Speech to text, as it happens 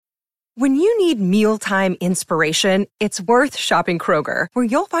When you need mealtime inspiration, it's worth shopping Kroger, where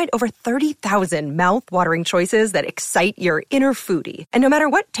you'll find over 30,000 mouth-watering choices that excite your inner foodie. And no matter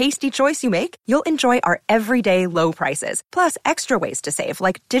what tasty choice you make, you'll enjoy our everyday low prices, plus extra ways to save,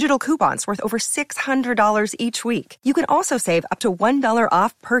 like digital coupons worth over $600 each week. You can also save up to $1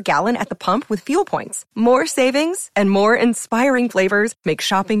 off per gallon at the pump with fuel points. More savings and more inspiring flavors make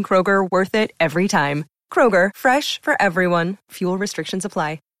shopping Kroger worth it every time. Kroger, fresh for everyone. Fuel restrictions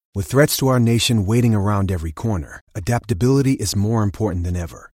apply. With threats to our nation waiting around every corner, adaptability is more important than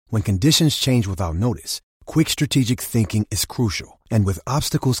ever. When conditions change without notice, quick strategic thinking is crucial. And with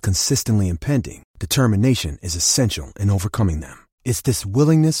obstacles consistently impending, determination is essential in overcoming them. It's this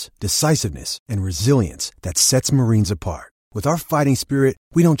willingness, decisiveness, and resilience that sets Marines apart. With our fighting spirit,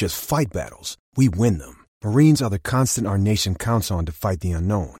 we don't just fight battles, we win them. Marines are the constant our nation counts on to fight the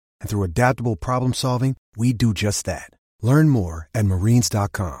unknown. And through adaptable problem solving, we do just that. Learn more at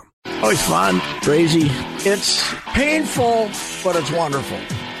Marines.com. Always fun, crazy. It's painful, but it's wonderful.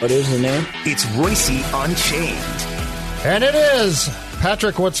 What is the name? It's Royce Unchained. And it is.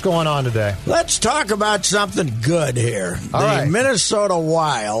 Patrick, what's going on today? Let's talk about something good here. All the right. Minnesota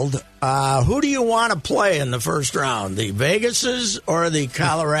Wild. Who do you want to play in the first round? The Vegases or the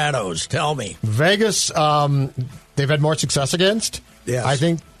Colorados? Tell me. Vegas, they've had more success against. Yes. I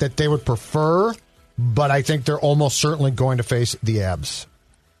think that they would prefer, but I think they're almost certainly going to face the Avs.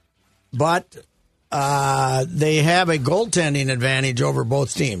 But they have a goaltending advantage over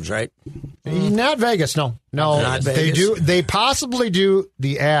both teams, right? Not Vegas, no. Not They Vegas? do. They possibly do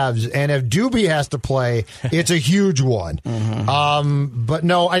the Avs, and if Doobie has to play, it's a huge one. But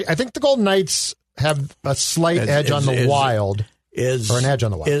no, I think the Golden Knights have a slight edge on the Wild. Or an edge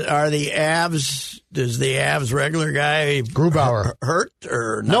on the Wild. Are the Avs? Does the Avs regular guy Grubauer hurt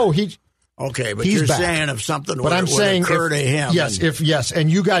or not? No, he. Okay, but he's you're back. saying if something But I'm saying occur to him, yes,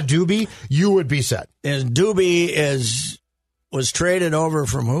 and you got Doobie, you would be set. And Doobie was traded over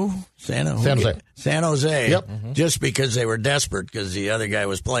from who? San Jose. San Jose. Yep. Just because they were desperate because the other guy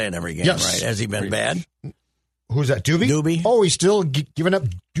was playing every game, Yes. right? Has he been bad? Who's that? Doobie? Doobie. Oh, he's still giving up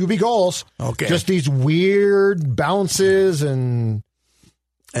Doobie goals. Okay. Just these weird bounces and.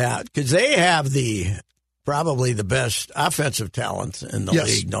 Yeah, because they have probably the best offensive talent in the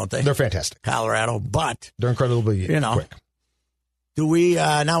league, don't they? They're fantastic. Colorado, but They're incredibly quick. Do we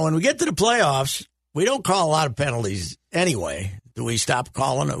now when we get to the playoffs, we don't call a lot of penalties anyway. Do we stop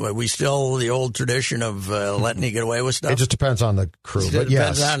calling it? Are we still the old tradition of letting you get away with stuff? It just depends on the crew. It but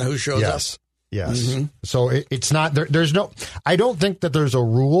depends on who shows up. Yes. So it's not there's no. I don't think that there's a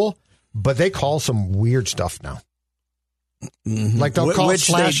rule, but they call some weird stuff now. Like they'll call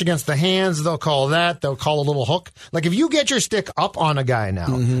slash against the hands. They'll call that. They'll call a little hook. Like if you get your stick up on a guy now,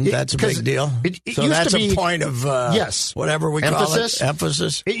 that's a big deal. So that's a point of whatever we emphasis. Call it.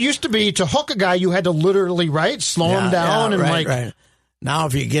 Emphasis. It used to be to hook a guy, you had to literally slow him down and right. Now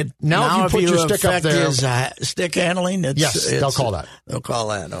if you get if you put your stick up there, his stick handling. They'll call that. They'll call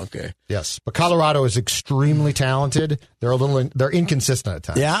that. Okay. Yes, but Colorado is extremely talented. They're inconsistent at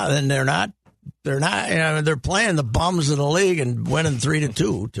times. Yeah, and they're not. They're playing the bums of the league and winning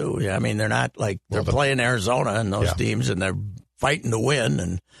 3-2 too. Yeah, I mean, they're not like they're playing Arizona and those teams, and they're fighting to win.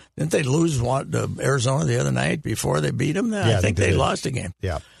 And didn't they lose to Arizona the other night before they beat them? I think they lost a game.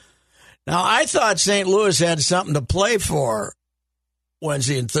 Yeah. Now I thought St. Louis had something to play for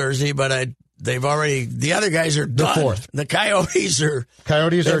Wednesday and Thursday, but the other guys are done. The fourth. The Coyotes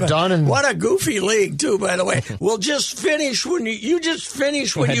are done. And what a goofy league too, by the way. We'll just finish when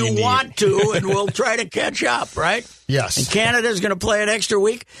you want to, and we'll try to catch up, right? Yes. And Canada's going to play an extra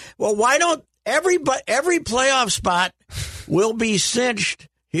week. Well, why don't every playoff spot will be cinched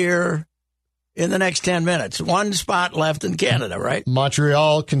here in the next 10 minutes? One spot left in Canada, right?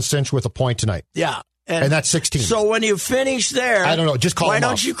 Montreal can cinch with a point tonight. Yeah. And that's 16. So when you finish there, I don't know. Just call why them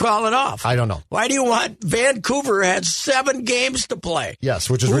don't off. you call it off? I don't know. Why do you want Vancouver had 7 games to play? Yes,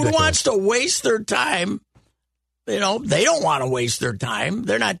 which is Who ridiculous. wants to waste their time? They don't want to waste their time.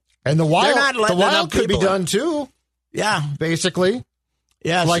 They're not. And the Wild could be done too. Yeah, basically.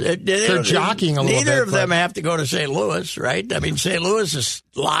 Yes, like they're jockeying a little bit. Neither of them have to go to St. Louis, right? I mean, St. Louis is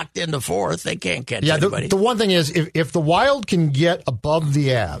locked into 4th. They can't catch anybody. The one thing is, if the Wild can get above the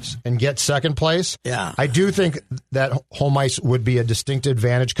Avs and get second place, I do think that home ice would be a distinct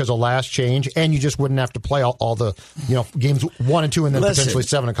advantage because of last change, and you just wouldn't have to play all the games 1 and 2 and then potentially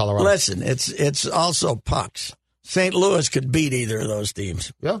 7 in Colorado. Listen, it's also pucks. St. Louis could beat either of those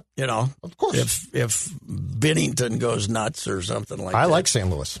teams. Yeah. Of course. If Binnington goes nuts or something like that. I like St.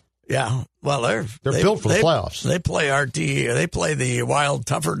 Louis. Yeah. Well, they're built for the playoffs. They play They play the Wild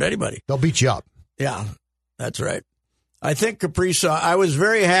tougher than anybody. They'll beat you up. Yeah. That's right. I think Kaprizov. I was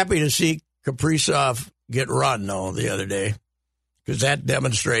very happy to see Kaprizov get run though the other day, because that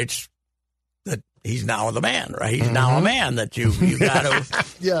demonstrates that he's now the man, right? He's now a man that you got to.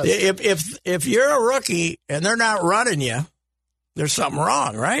 Yes. If you're a rookie and they're not running you, there's something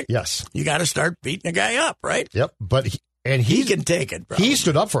wrong, right? Yes. You got to start beating a guy up, right? Yep. But he can take it. Probably. He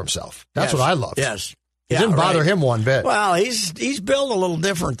stood up for himself. That's what I love. Yes. It didn't bother him one bit. Well, he's built a little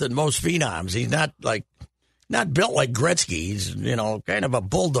different than most phenoms. He's not built like Gretzky. He's, kind of a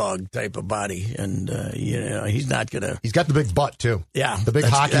bulldog type of body. And, he's not going to. He's got the big butt, too. Yeah. The big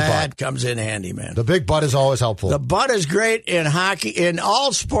hockey butt. That comes in handy, man. The big butt is always helpful. The butt is great in hockey. In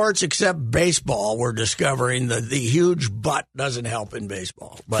all sports except baseball, we're discovering the huge butt doesn't help in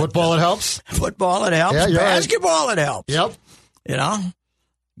baseball. But, football, it helps. Football, it helps. Yeah, Basketball, it helps. Yep.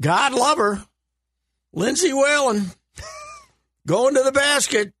 God love her. Lindsay Whalen. Going to the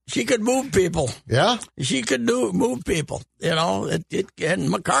basket, she could move people. Yeah, she could move people. And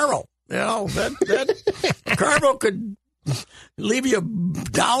McCarville, that McCarville could leave you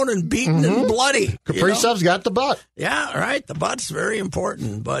down and beaten and bloody. Kaprizov's got the butt. Yeah, right. The butt's very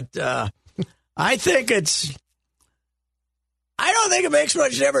important, but I think I don't think it makes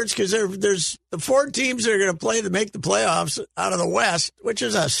much difference because there's the 4 teams that are going to play to make the playoffs out of the West, which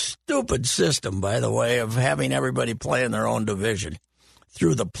is a stupid system, by the way, of having everybody play in their own division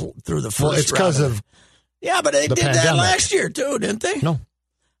through the first round. It's because of but they did pandemic. that last year too, didn't they? No,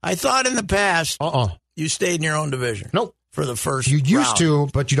 I thought in the past you stayed in your own division. Nope, for the first. You used to,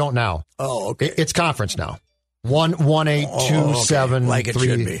 but you don't now. Oh, okay. It's conference now. 1-1-8, 2-7, like it 3.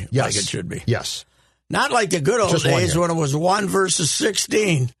 should be. Yes, like it should be. Yes. Not like the good old days when it was 1 versus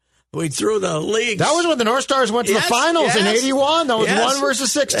 16. We threw the leagues. That was when the North Stars went to the finals in 81. That was 1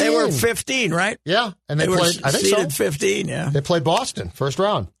 versus 16. They were 15, right? Yeah. And they played, I think so. 15, yeah. They played Boston, first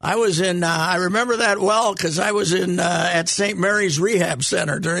round. I was in, I remember that well because I was in at St. Mary's Rehab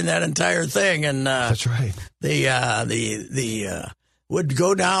Center during that entire thing. And that's right. The would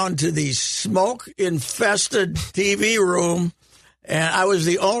go down to the smoke-infested TV room, and I was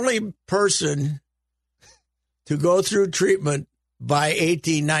the only person to go through treatment by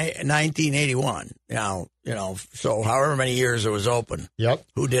 1981. So however many years it was open. Yep.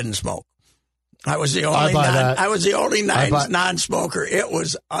 Who didn't smoke? I was the only non-smoker. It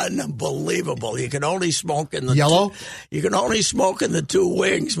was unbelievable. You could only smoke in the yellow. You can only smoke in the 2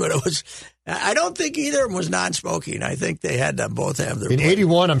 wings, but it was. I don't think either of them was non-smoking. I think they had to both have their. In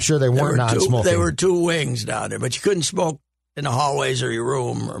 81, I'm sure they weren't non-smoking. They were 2 wings down there, but you couldn't smoke in the hallways or your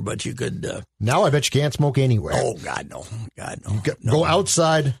room, but you could. Now I bet you can't smoke anywhere. Oh, God, no. Go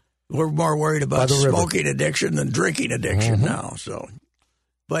outside. We're more worried about smoking addiction than drinking addiction now. So,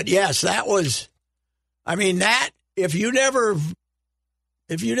 but yes, that was. I mean, that if you never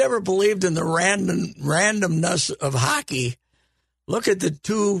believed in the randomness of hockey, look at the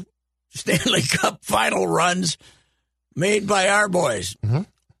 2 Stanley Cup final runs made by our boys,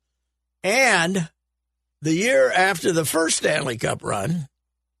 and. The year after the first Stanley Cup run,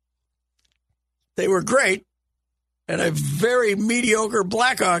 they were great, and a very mediocre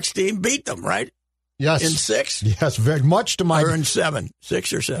Blackhawks team beat them, right? Yes. In 6? Yes, very much to my... Or in 7.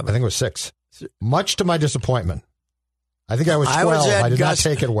 6 or 7. I think it was 6. Much to my disappointment. I think I was 12. I did not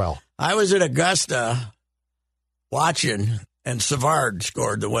take it well. I was at Augusta watching, and Savard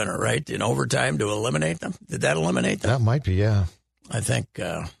scored the winner, right, in overtime to eliminate them. Did that eliminate them? That might be, yeah. I think.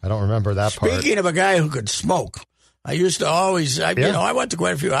 I don't remember that part. Speaking of a guy who could smoke, I used to always, I went to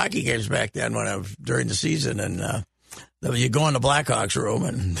quite a few hockey games back then during the season, and you go in the Blackhawks room,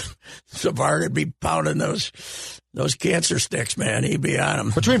 and Savard would be pounding those cancer sticks, man. He'd be on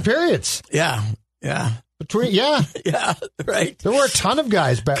them. Between periods. Yeah. Yeah, right. There were a ton of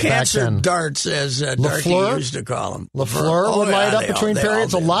guys back then. Cancer darts, as Darky used to call them. Lafleur would light up between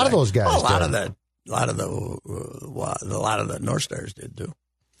periods. A lot of those guys. A lot of the North Stars did too.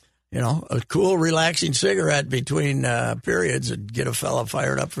 A cool, relaxing cigarette between periods would get a fella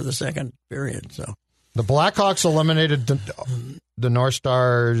fired up for the second period. So the Blackhawks eliminated the North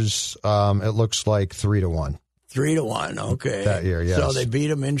Stars. It looks like 3-1. 3-1. Okay, that year. Yes. So they beat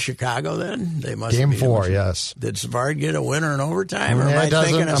them in Chicago. Then they must Game 4. Yes. Did Savard get a winner in overtime? Or am I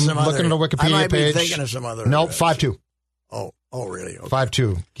thinking of some other? Looking at the Wikipedia I might page. be thinking of some other. Nope. 5-2. Oh, really? Okay.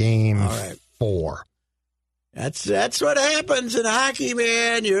 5-2. Game 4. That's what happens in hockey,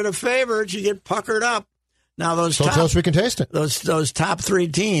 man. You're the favorites. You get puckered up. Now those so close we can taste it. Those top 3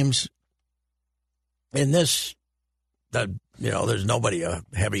 teams in this, there's nobody a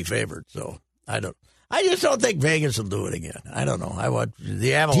heavy favorite. So I just don't think Vegas will do it again. I don't know. I want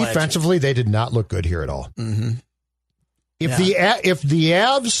the Avalanche. Defensively, they did not look good here at all. Mm-hmm. If the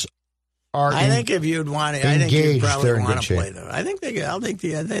Avs are I think if you'd want to, I think engaged, you'd probably they're in want good to shape. play them. I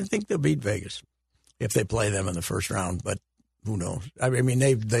think they'll beat Vegas if they play them in the first round. But who knows? I mean,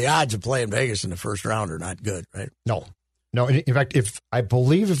 the odds of playing Vegas in the first round are not good, right? No. In fact, if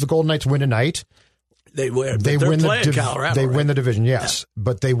the Golden Knights win tonight, they win. They win Colorado. They right? win the division. Yes,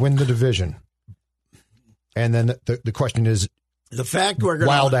 but they win the division. And then the question is, the fact we're going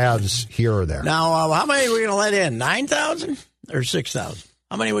wild odds here or there. Now, how many are we going to let in? 9,000 or 6,000?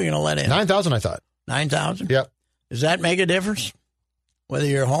 How many are we going to let in? 9,000, I thought. 9,000? Yep. Does that make a difference? Whether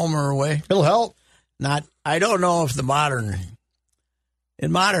you're home or away? It'll help. I don't know if in modern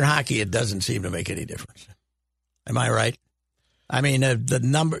hockey, it doesn't seem to make any difference. Am I right? I mean,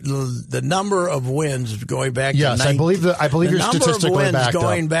 the number of wins going back. Yes, to I believe you're statistically backed up.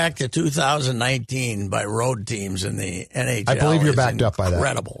 Going back to 2019 by road teams in the NHL. I believe you're backed up by that.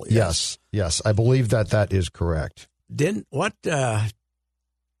 Incredible. Yes, I believe that is correct. Didn't we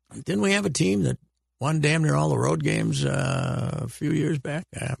have a team that won damn near all the road games a few years back?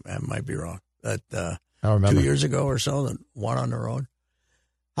 I might be wrong. But I remember 2 years ago or so, that won on the road.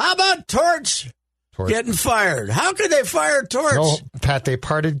 How about Torts getting fired? How could they fire Torts? No, Pat, they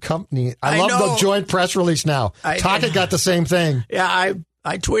parted company. I love know. the joint press release now. Tocchet got the same thing. Yeah,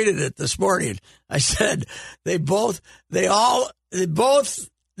 I tweeted it this morning. I said the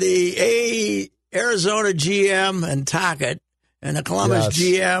Arizona GM and Tocchet and the Columbus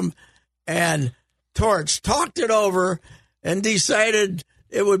GM and Torts talked it over and decided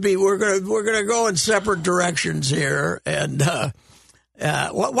it would be we're gonna go in separate directions here. And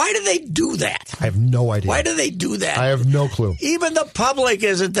why do they do that? I have no idea. Why do they do that? I have no clue. Even the public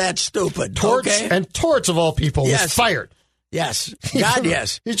isn't that stupid. Torts and Torts of all people was fired. Yes, God,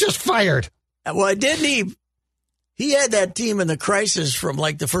 yes. He's just fired. Well, didn't he? He had that team in the crisis from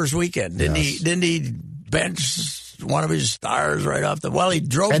like the first weekend. Didn't he bench one of his stars right off the? Well, he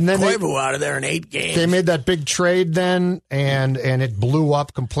drove Koivu out of there in 8 games. They made that big trade then, and it blew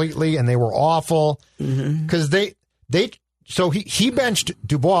up completely, and they were awful because he benched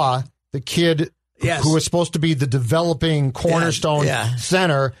Dubois, the kid who was supposed to be the developing cornerstone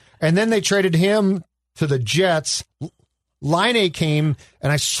center, and then they traded him to the Jets. Laine came,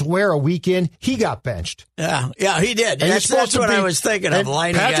 and I swear a week in, he got benched. Yeah, he did. That's what I was thinking of.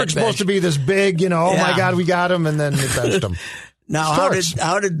 Laine Patrick's supposed to be this big, oh my God, we got him, and then they benched him. Now,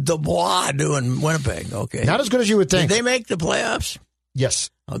 how did Dubois do in Winnipeg? Okay, not as good as you would think. Did they make the playoffs?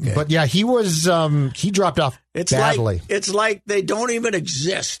 Yes. Okay, but yeah, he was he dropped off badly. It's like they don't even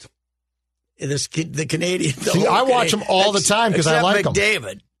exist. The Canadian. See, I watch them all the time because I like them.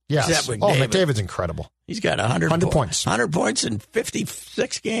 McDavid. Yes. McDavid's incredible. He's got 100 points. 100 points in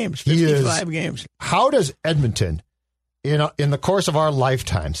 56 games, 55 games. How does Edmonton, in the course of our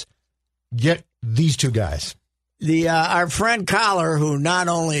lifetimes, get these two guys? Our friend Collar, who not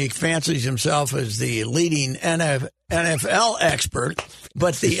only fancies himself as the leading NFL expert,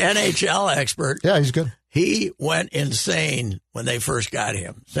 but the NHL expert. Yeah, he's good. He went insane when they first got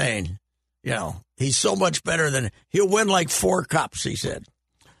him, saying, he's so much better than he'll win like 4 cups, he said.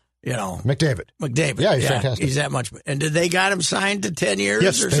 McDavid. Yeah, he's fantastic. He's that much. And did they got him signed to 10 years?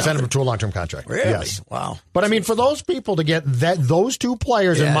 Yes, or they something? signed him to a long-term contract. Really? Yes. Wow. But I mean, for those people to get those two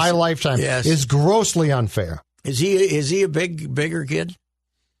players in my lifetime is grossly unfair. Is he a bigger kid?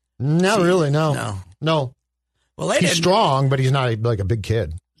 Not really. No. Well, he's strong, but he's not like a big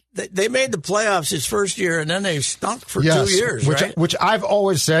kid. They made the playoffs his first year, and then they stunk for 2 years, right? Which I've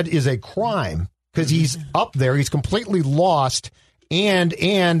always said is a crime because he's up there. He's completely lost. And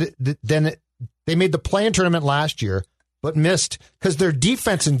then they made the play-in tournament last year, but missed because their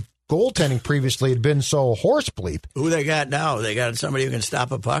defense and goaltending previously had been so horse bleep. Who they got now? They got somebody who can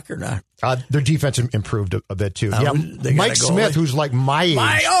stop a puck or not? Their defense improved a bit too. Mike Smith, who's like my age.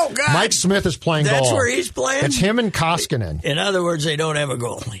 God. Mike Smith is playing goal. That's where he's playing? It's him and Koskinen. In other words, they don't have a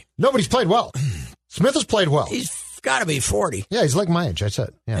goalie. Nobody's played well. Smith has played well. He's got to be 40. Yeah, he's like my age, I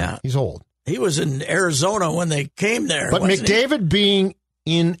said. Yeah. He's old. He was in Arizona when they came there. But McDavid being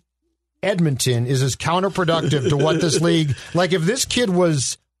in Edmonton is as counterproductive to what this league... Like, if this kid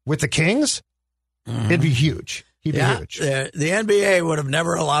was with the Kings, it'd be huge. He'd be huge. The NBA would have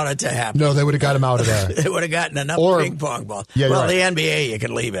never allowed it to happen. No, they would have got him out of there. They would have gotten enough ping pong balls. Yeah, well, right. The NBA, you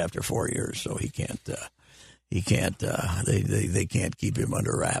can leave after 4 years, so he can't. They can't keep him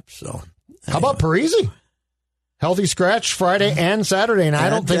under wraps. So, anyway. How about Parise? Healthy scratch Friday and Saturday, and I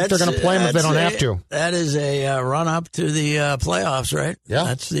don't think they're going to play him if they don't have to. That is a run-up to the playoffs, right? Yeah.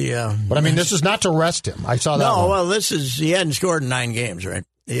 That's the. But, I mean, this is not to rest him. I saw that one. No, well, he hadn't scored in 9 games, right?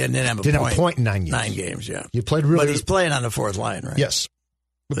 He didn't have a point in 9 games. 9 games, yeah. You played really... But he's playing on the 4th line, right? Yes.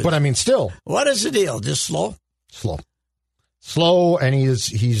 But I mean, still. What is the deal? Just slow? Slow. slow, and he's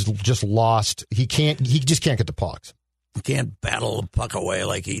just lost. He just can't get the pucks. He can't battle the puck away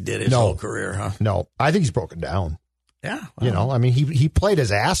like he did his whole career, huh? No, I think he's broken down. Yeah. Well. He played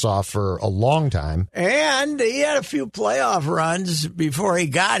his ass off for a long time. And he had a few playoff runs before he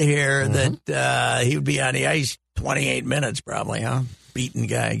got here that he would be on the ice 28 minutes probably, huh?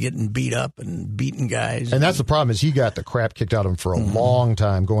 Getting beat up and beating guys. And that's the problem, is he got the crap kicked out of him for a long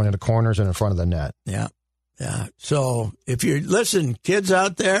time, going into corners and in front of the net. Yeah. Yeah. So if listen, kids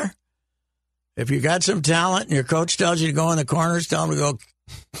out there, if you got some talent and your coach tells you to go in the corners, tell him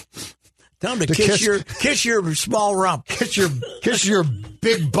to kiss your small rump. Kiss your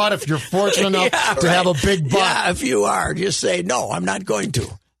big butt if you're fortunate enough to have a big butt. Yeah, if you are, just say, no, I'm not going to.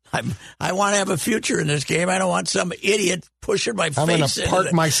 I want to have a future in this game. I don't want some idiot pushing my face. I'm going to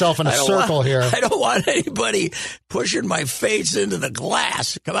park myself in a circle here. I don't want anybody pushing my face into the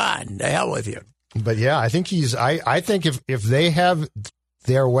glass. Come on, to hell with you. But yeah, I think I think if they have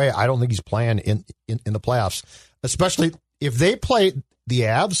their way, I don't think he's playing in the playoffs. Especially if they play the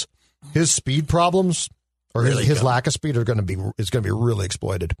Avs, his speed problems or his lack of speed is going to be really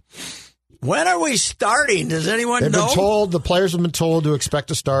exploited. When are we starting? Does anyone know? The players have been told to expect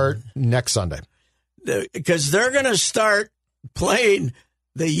to start next Sunday. Because they're going to start playing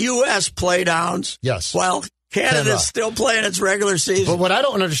the U.S. playdowns. Yes. While Canada's still playing its regular season. But what I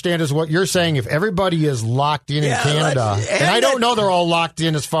don't understand is what you're saying. If everybody is locked in Canada, and I don't know they're all locked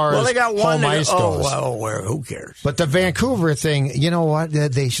in as far as they got home ice goes. Who cares? But the Vancouver thing, you know what?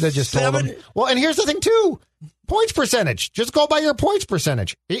 They should have just told them. Well, and here's the thing, too. Points percentage. Just go by your points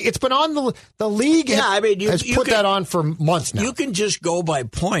percentage. It's been on the league. Yeah, has put that on for months now. You can just go by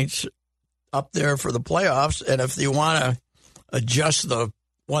points up there for the playoffs, and if you want to adjust the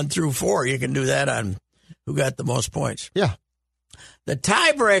 1 through 4, you can do that on who got the most points. Yeah. The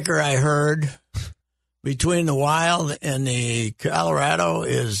tiebreaker I heard between the Wild and the Colorado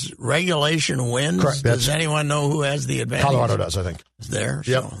is regulation wins. Correct. Does anyone know who has the advantage? Colorado does, I think. It's there.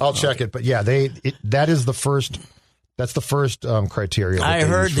 Yep, so, I'll check it. But yeah, that is the first. That's the first criteria. I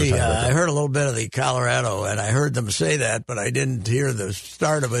heard a little bit of the Colorado, and I heard them say that, but I didn't hear the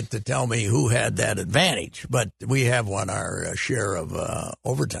start of it to tell me who had that advantage. But we have won our share of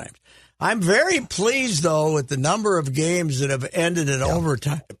overtimes. I'm very pleased, though, with the number of games that have ended in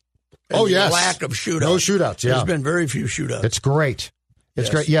overtime. Oh, yes. The lack of shootouts. No shootouts, yeah. There's been very few shootouts. It's great.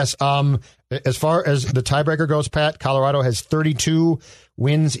 Great. Yes. As far as the tiebreaker goes, Pat, Colorado has 32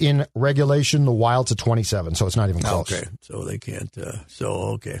 wins in regulation. The Wild's at 27, so it's not even close. Okay. So they can't.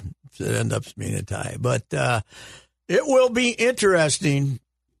 So it ends up being a tie. But it will be interesting.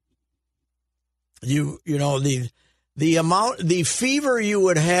 You know, the fever you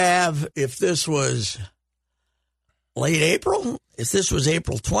would have if this was late April, if this was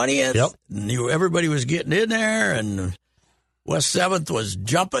April 20th, and everybody was getting in there, and West 7th was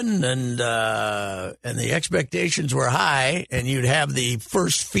jumping, and the expectations were high, and you'd have the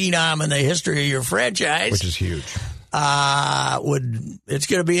first phenom in the history of your franchise, which is huge. It's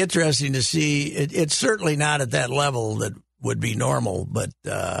going to be interesting to see. It's certainly not at that level that would be normal, but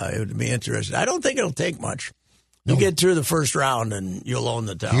it would be interesting. I don't think it'll take much. You get through the first round, and you'll own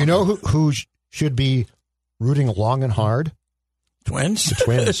the town. You know who should be rooting long and hard? Twins? The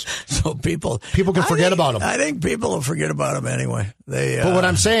Twins. So people can forget about them. I think people will forget about them anyway. But what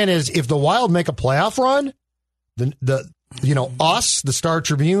I'm saying is, if the Wild make a playoff run, us, the Star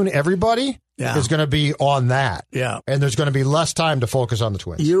Tribune, everybody is going to be on that. Yeah. And there's going to be less time to focus on the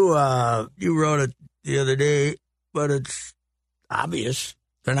Twins. You wrote it the other day, but it's obvious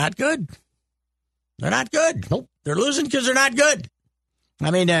they're not good. They're not good. Nope. They're losing because they're not good. I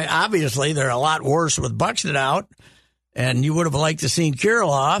mean, obviously, they're a lot worse with Buxton out, and you would have liked to seen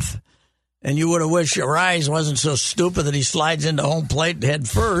Kirilloff, and you would have wished Arise wasn't so stupid that he slides into home plate head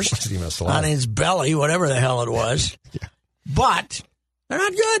first on his belly, whatever the hell it was. Yeah. But they're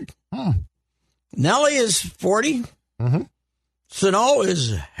not good. Nelly is 40. Mm-hmm. Sano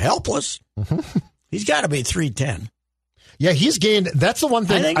is helpless. Mm-hmm. He's got to be 310. Yeah, he's gained. That's the one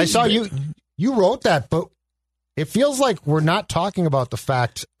thing I saw you. You wrote that, but it feels like we're not talking about the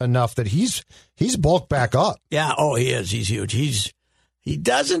fact enough that he's bulked back up. Yeah, he is. He's huge. He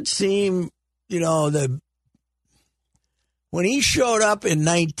doesn't seem, when he showed up in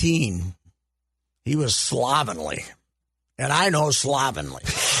 19, he was slovenly. And I know slovenly.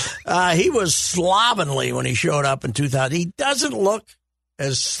 He was slovenly when he showed up in 2000. He doesn't look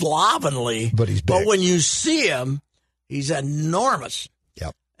as slovenly, but he's big. But when you see him, he's enormous.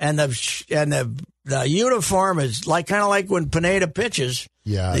 Yep. And the uniform is kind of like when Pineda pitches.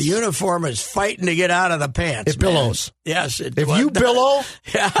 Yes. The uniform is fighting to get out of the pants. It billows. Yes. If you billow,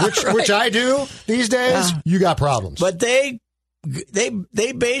 which I do these days, you got problems. But they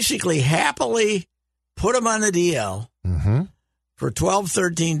they basically happily put him on the DL for 12,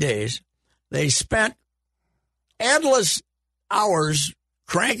 13 days. They spent endless hours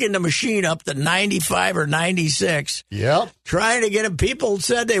cranking the machine up to 95 or 96. Yep. Trying to get him. People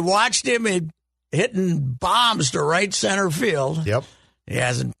said they watched him hitting bombs to right center field. Yep. He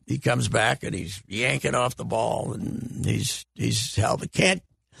hasn't. He comes back and he's yanking off the ball and he's held. Can't.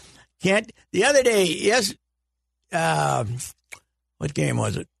 The other day, yes. What game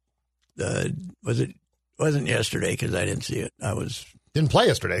was it? Wasn't yesterday because I didn't see it. Didn't play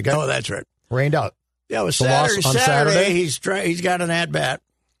yesterday. Oh, that's right. Rained out. Yeah, it was the Saturday. Loss on Saturday. He's got an at bat.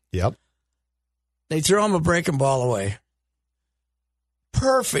 Yep. They throw him a breaking ball away.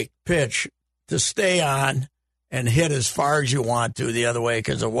 Perfect pitch to stay on and hit as far as you want to the other way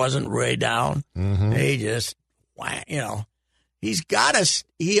because it wasn't way down. He just,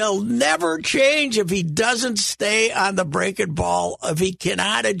 he'll never change if he doesn't stay on the breaking ball, if he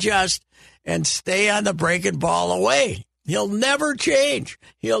cannot adjust and stay on the breaking ball away. He'll never change.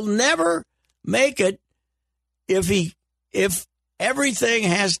 He'll never make it if everything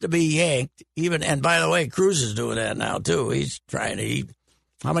has to be yanked. And by the way, Cruz is doing that now too. He's trying to.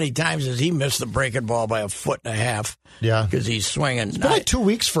 How many times has he missed the breaking ball by 1.5 feet? Yeah, because he's swinging. It's been like 2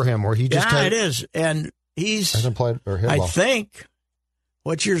 weeks for him where he just it is, and he's hasn't played or hit well. I think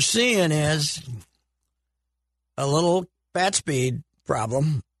what you're seeing is a little bat speed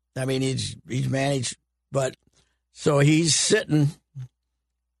problem. I mean, he's managed, but so he's sitting.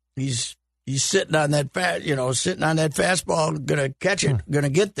 He's sitting on that fastball, gonna catch it, gonna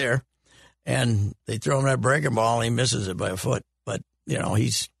get there, and they throw him that breaking ball, and he misses it by 1 foot. But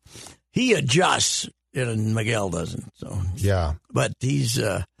he adjusts, and Miguel doesn't. So yeah, but he's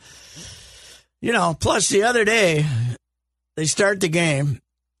Plus the other day they start the game.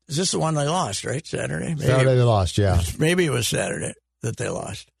 Is this the one they lost? Right, Saturday. Maybe Saturday they lost. Yeah, maybe it was Saturday that they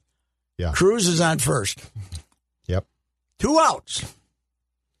lost. Yeah, Cruz is on first. Yep, 2 outs.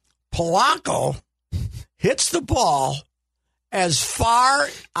 Polanco hits the ball as far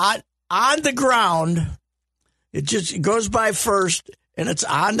on the ground. It goes by first, and it's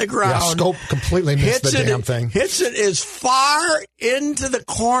on the ground. Yeah, Scope completely missed the damn thing. Hits it as far into the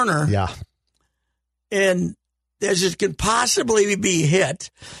corner. Yeah. And as it can possibly be hit.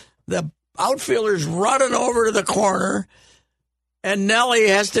 The outfielder's running over to the corner, and Nelly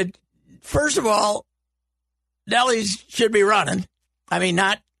has to, first of all, Nelly should be running. I mean,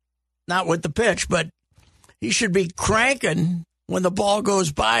 not with the pitch, but he should be cranking when the ball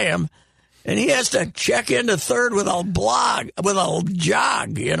goes by him. And he has to check into third with a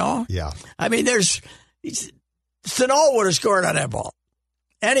jog, Yeah. I mean, Sano would have scored on that ball.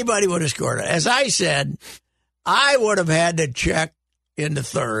 Anybody would have scored it. As I said, I would have had to check into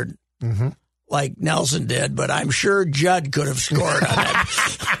third like Nelson did, but I'm sure Judd could have scored on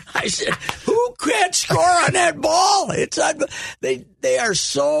that. I said, who can't score on that ball? They are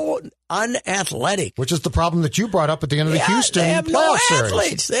so unathletic. Which is the problem that you brought up at the end of the Houston playoff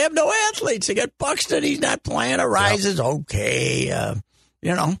series. They have no athletes. They got Buxton. He's not playing. Arises okay.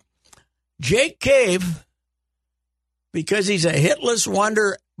 Jake Cave, because he's a hitless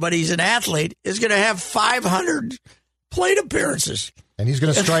wonder, but he's an athlete, is going to have 500 plate appearances. And he's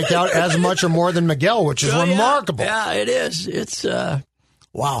going to strike out as much or more than Miguel, which is remarkable. Yeah, it is. It's,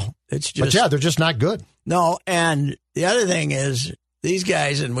 wow. It's just. But yeah, they're just not good. No, and the other thing is, these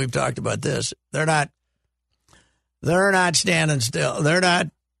guys, and we've talked about this, they're not standing still.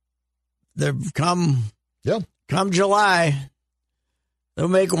 Come July, they'll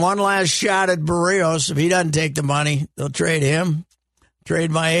make one last shot at Barrios. If he doesn't take the money, they'll trade him, trade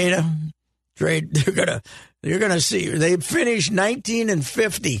Maeda, you're gonna see. They finished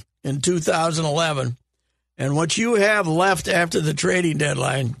 19-50 in 2011, and what you have left after the trading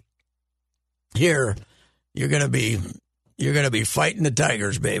deadline here, you're gonna be fighting the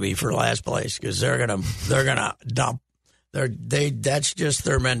Tigers, baby, for last place, because they're gonna dump. That's just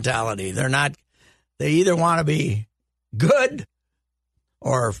their mentality. They either want to be good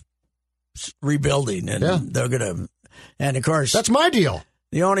or rebuilding, and they're gonna. And of course, that's my deal.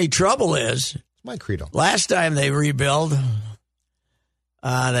 The only trouble is, it's my credo. Last time they rebuild,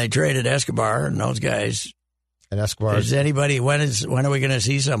 they traded Escobar and those guys. And Escobar. Is anybody? When are we going to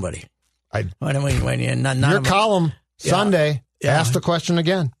see somebody? Your column Sunday. Ask the question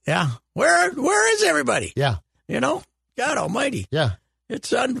again. Yeah. Where is everybody? Yeah. God Almighty. Yeah.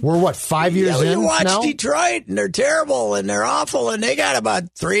 It's We're what, 5 years in You watch now? Detroit, and they're terrible, and they're awful, and they got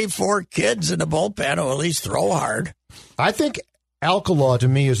about 3-4 kids in the bullpen who at least throw hard. I think Alcala to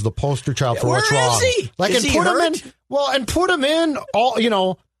me is the poster child for what's wrong. Where is he? Like, is and he put hurt? him in. Well, and put him in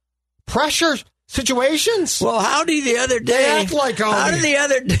all. Pressure. situations. Well, how did the other day? They act like how did the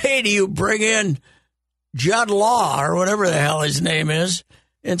other day do you bring in Judd Law or whatever the hell his name is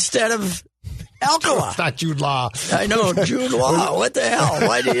instead of Alcala? It's not Jude Law. I know, Jude Law. What the hell?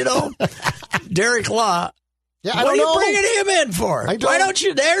 Why do you know? Derek Law. Yeah, I what don't know. What are you bringing him in for? Why don't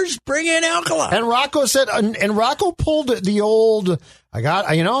you bring in Alcala? And Rocco said, and Rocco pulled the old,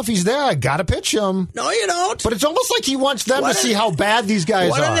 if he's there, I got to pitch him. No, you don't. But it's almost like he wants them to see how bad these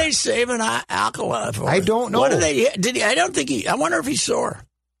guys are. What are they saving Alcala for? I don't know. What are they? I don't think I wonder if he's sore.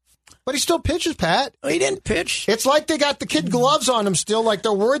 But he still pitches, Pat. He didn't pitch. It's like they got the kid gloves on him still, like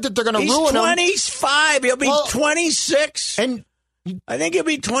they're worried that they're going to ruin him. He's 25. He'll be 26. And I think he'll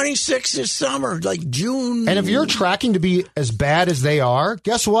be 26 this summer, like June. And if you're tracking to be as bad as they are,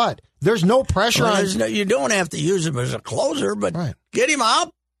 guess what? There's no pressure on. You don't have to use him as a closer, but get him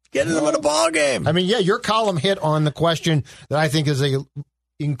up, get him in a ball game. I mean, yeah, your column hit on the question that I think is a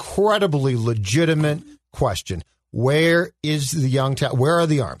incredibly legitimate question. Where is the young talent? Where are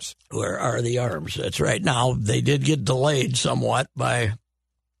the arms? Where are the arms? That's right. Now, they did get delayed somewhat by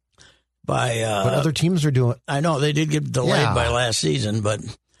but other teams are doing. I know they did get delayed by last season, but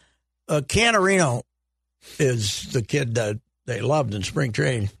Canarino is the kid that they loved in spring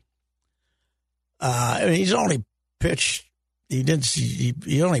training. I mean, he's only pitched.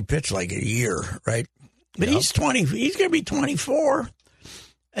 He only pitched like a year, right? But he's 20. He's going to be 24,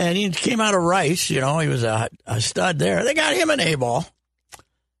 and he came out of Rice. He was a stud there. They got him an A ball.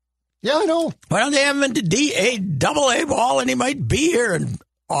 Yeah, I know. Why don't they have him into double A ball, and he might be here in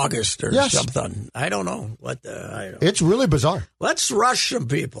August or something. I don't know. It's really bizarre. Let's rush some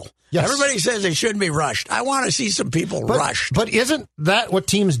people. Yes. Everybody says they shouldn't be rushed. I want to see some people rushed. But isn't that what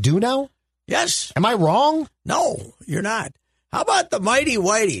teams do now? Yes. Am I wrong? No, you're not. How about the Mighty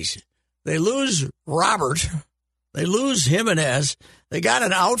Whiteys? They lose Robert. They lose Jimenez. They got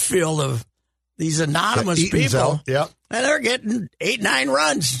an outfield of these anonymous people. Yeah. And they're getting 8-9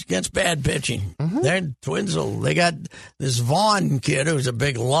 runs against bad pitching. Mm-hmm. They're Twinsville. They got this Vaughn kid who's a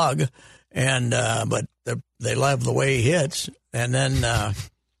big lug, and but they love the way he hits. And then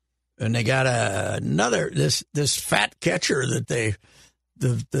and they got another this fat catcher that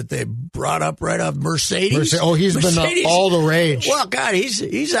they brought up right off Mercedes. Oh, he's been all the rage. Well, God, he's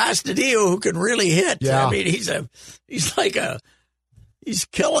Astudillo who can really hit. Yeah. I mean, he's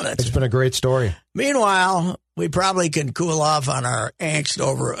killing it. It's been a great story. Meanwhile, we probably can cool off on our angst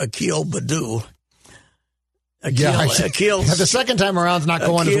over Akil Baddoo. Akil, the second time around's not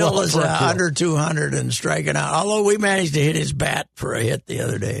going as well. Akil is under 200 and striking out. Although we managed to hit his bat for a hit the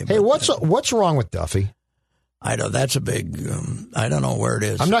other day. Hey, what's wrong with Duffy? I know that's a big. I don't know where it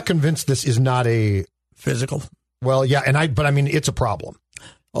is. I'm not convinced this is not a physical. Well, yeah, but I mean it's a problem.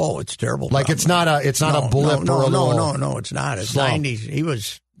 Oh, it's terrible. Like problem. it's not a blip or a little. No, it's not. It's 90. He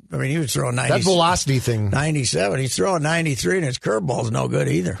was throwing 90. That velocity thing. 97. He's throwing 93, and his curveball's no good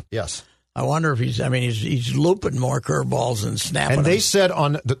either. Yes. I wonder if he's looping more curveballs than snapping. And they said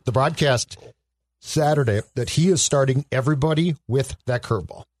on the broadcast Saturday that he is starting everybody with that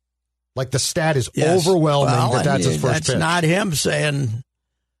curveball. Like the stat is overwhelming that's his first pitch. That's not him saying,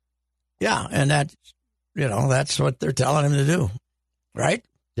 yeah, and that's what they're telling him to do, right?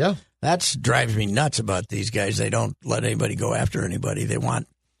 Yeah. That drives me nuts about these guys. They don't let anybody go after anybody. They want,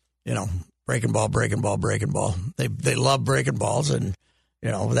 breaking ball. They love breaking balls, and,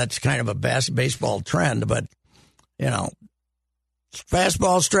 that's kind of a baseball trend. But,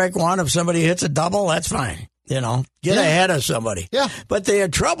 fastball strike one. If somebody hits a double, that's fine. Get ahead of somebody. Yeah. But the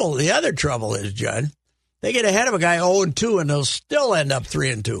other trouble is, Judd, they get ahead of a guy 0-2, and they'll still end up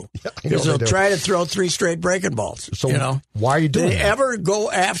 3-2 because they'll try to throw 3 straight breaking balls. So why are you doing that? They ever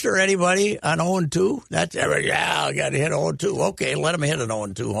go after anybody on 0-2? I got to hit 0-2. Okay, let them hit an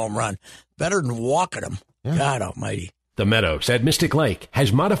 0-2 home run. Better than walking them. Yeah. God almighty. The Meadows at Mystic Lake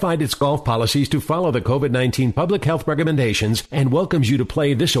has modified its golf policies to follow the COVID-19 public health recommendations and welcomes you to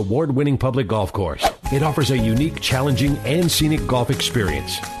play this award-winning public golf course. It offers a unique, challenging, and scenic golf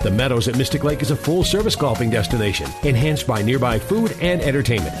experience. The Meadows at Mystic Lake is a full-service golfing destination, enhanced by nearby food and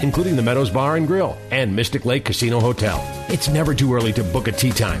entertainment, including the Meadows Bar and Grill and Mystic Lake Casino Hotel. It's never too early to book a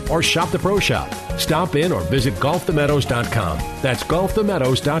tee time or shop the pro shop. Stop in or visit golfthemeadows.com. That's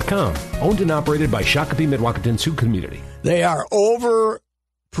golfthemeadows.com. Owned and operated by Shakopee Mdewakanton Sioux Community. They are over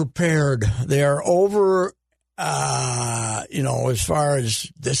prepared. They are over, as far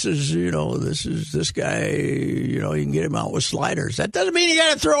as this guy, you can get him out with sliders. That doesn't mean you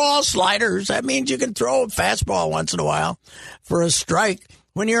got to throw all sliders. That means you can throw a fastball once in a while for a strike.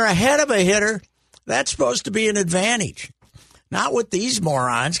 When you're ahead of a hitter, that's supposed to be an advantage. Not with these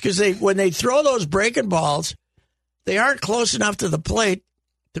morons, because when they throw those breaking balls, they aren't close enough to the plate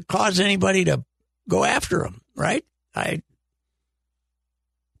to cause anybody to go after him, right?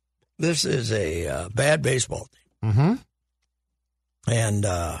 This is a bad baseball team. Mm-hmm. And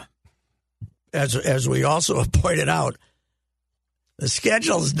as we also have pointed out, the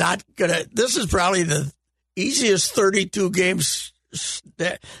schedule is not going to – this is probably the easiest 32 games.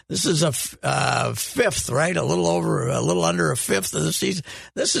 This is a fifth, right? A little under a fifth of the season.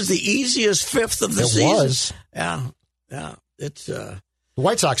 This is the easiest fifth of the season. It was. Yeah. It's the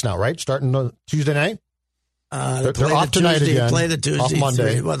White Sox now, right? Starting Tuesday night? They're off tonight again. Play the Tuesday. Off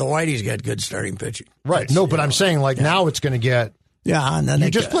Monday. Well, the Whiteys got good starting pitching. Right. But I'm saying, now it's going to get – yeah, and then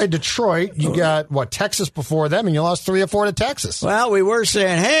you just played Detroit. You got, Texas before them, and you lost 3 or 4 to Texas. Well, we were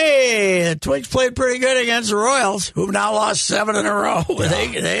saying, hey, the Twins played pretty good against the Royals, who've now lost 7 in a row. Yeah.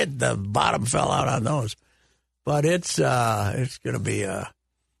 They had the bottom fell out on those. But it's going to be they're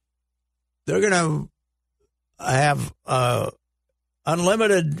going to have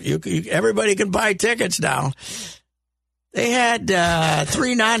unlimited. Everybody can buy tickets now. They had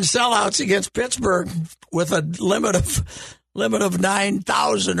 3 non-sellouts against Pittsburgh with a limit of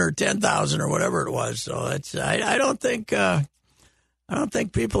 9,000 or 10,000 or whatever it was. So it's I don't think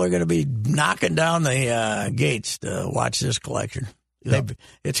people are going to be knocking down the gates to watch this collection. Yep.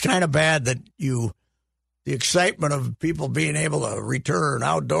 It's kind of bad that the excitement of people being able to return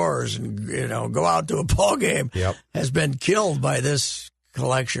outdoors and go out to a ball game has been killed by this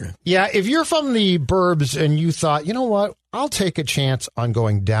collection. Yeah, if you're from the burbs and you thought, you know what, I'll take a chance on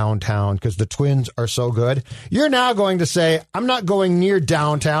going downtown because the Twins are so good, you're now going to say, I'm not going near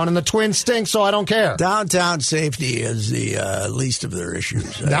downtown and the Twins stink, so I don't care. Downtown safety is the least of their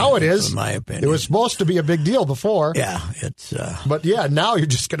issues. Now it is. In my opinion. It was supposed to be a big deal before. Yeah, it's... But yeah, now you're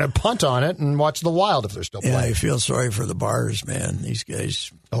just going to punt on it and watch the Wild if they're still playing. Yeah, I feel sorry for the bars, man. These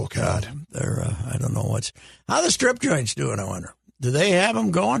guys... Oh, God. They're, I don't know how the strip joints doing, I wonder. Do they have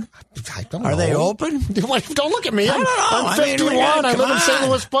them going? I don't know. Are they open? Don't look at me. I don't know. I'm 51. I live in St.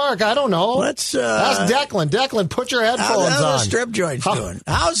 Louis Park. I don't know. Let's ask Declan. Declan, put your headphones on. How's the strip joints doing?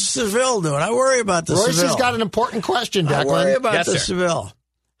 How's Seville doing? I worry about the Royce Seville. Royce has got an important question, Declan. I worry about yes, the sir. Seville.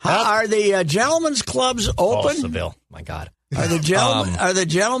 Are the gentlemen's clubs open? Oh, Seville. My God. Are the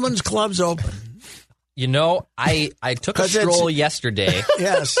gentlemen's clubs open? I took a stroll yesterday.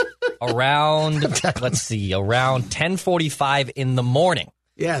 Yes. Around 10:45 in the morning.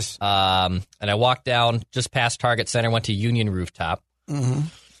 Yes. And I walked down just past Target Center, went to Union Rooftop. Mm-hmm.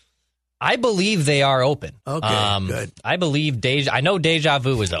 I believe they are open. Okay, good. I believe I know Deja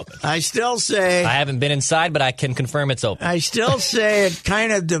Vu is open. I still say... I haven't been inside, but I can confirm it's open. I still say it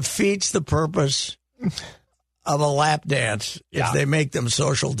kind of defeats the purpose of a lap dance if they make them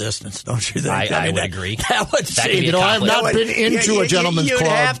social distance, don't you think? I would agree. That would seem... I have not been into a gentleman's club. You'd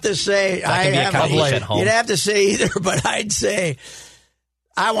have to say... That can be accomplished at home. You'd have to say either, but I'd say...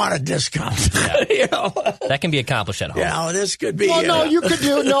 I want a discount. Yeah. That can be accomplished at home. This could be. Well, no, you could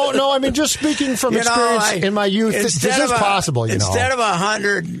do. No. I mean, just speaking from experience in my youth, this is possible. Instead of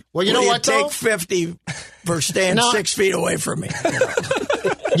 100, well, you know what? Take 50 for staying 6 feet away from me.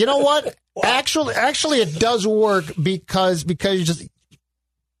 You know what? Actually, it does work because you just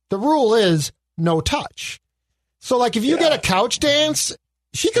the rule is no touch. So, like, if you get a couch dance,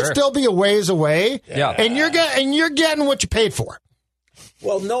 she could still be a ways away. Yeah, and you're getting what you paid for.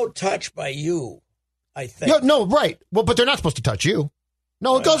 Well, no touch by you, I think. No, right. Well, but they're not supposed to touch you.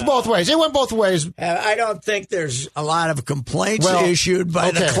 No, it goes both ways. It went both ways. I don't think there's a lot of complaints issued by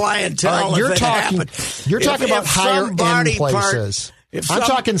the clientele. You're talking about higher-end places. I'm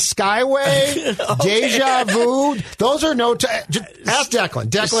talking Skyway, Deja Vu. Those are no touch. Ask Declan.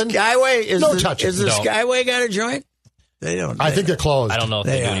 Declan, Skyway is no touch. Is the Skyway got a joint? They don't. I think they're closed. I don't know if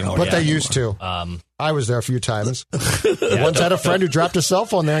they do anymore. But they used to. I was there a few times. Once had a friend who dropped his cell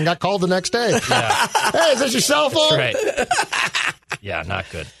phone there and got called the next day. Yeah. Hey, is this your cell phone? Right. Yeah, not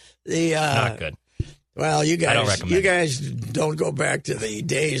good. Not good. Well, you I don't recommend you guys don't go back to the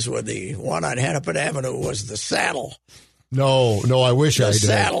days when the one on Hennepin Avenue was the Saddle. No, I wish I did. The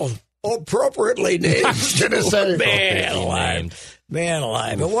Saddle, appropriately named. I was going to say, Man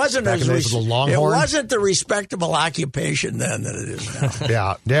alive! It wasn't wasn't the respectable occupation then that it is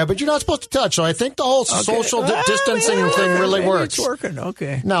now. Yeah, but you're not supposed to touch. So I think the whole social distancing thing really works. It's working.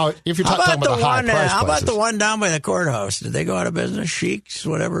 Okay. Now, if you're talking about the high price how about places. the one down by the courthouse? Did they go out of business? Sheiks,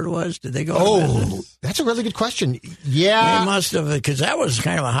 whatever it was. Did they go out of business? That's a really good question. Yeah, they must have, because that was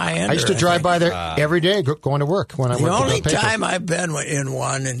kind of a high end. I used to drive by there every day going to work when I worked. The only time I've been in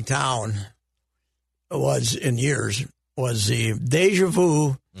one in town was the Deja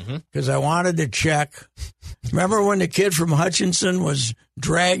Vu, because I wanted to check. Remember when the kid from Hutchinson was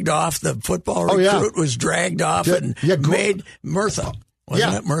dragged off, the football recruit was dragged off and made Murtha.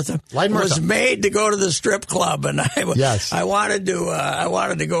 Wasn't it Murtha? Light Murtha. Was made to go to the strip club, and I wanted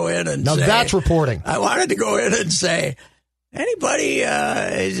to go in and now say, that's reporting. I wanted to go in and say, anybody,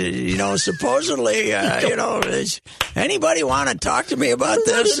 supposedly, does anybody want to talk to me about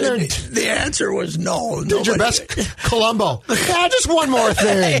this? And the answer was no. Did your best, Columbo. Yeah, just one more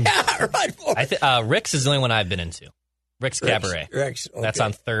thing. Yeah, right. Rick's is the only one I've been into. Rick's Cabaret. Rick's, okay. That's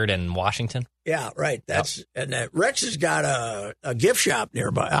on 3rd and Washington. Yeah, right. And Rex has got a gift shop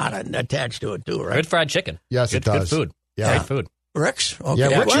nearby attached to it too, right? Good fried chicken. Yes, it does. Good food. Yeah. Great food. Rex? Okay.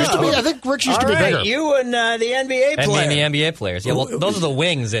 Yeah, Rick used to be. I think Rick used to be bigger. You and the NBA player. And the NBA players. Yeah, well, those are the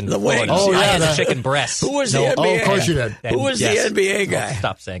wings in the wings. Florida. I had the chicken breasts. Who was the NBA? Oh, of course you did. Who was the NBA guy?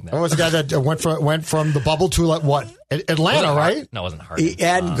 Stop saying that. Who was the guy that went from the bubble to what? Atlanta, right? No, it wasn't hard. He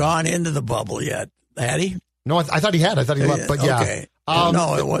hadn't gone into the bubble yet, had he? No, I thought he had. I thought he left, but yeah. Okay.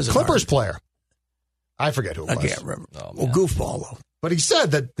 No, it wasn't. Clippers hard. player. I forget who it was. I can't remember. Goofball though. But he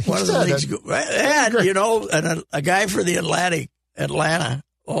said that. One of the leagues. And a guy for the Atlanta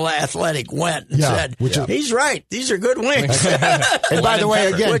Athletic went and said, he's right. These are good wings. And by the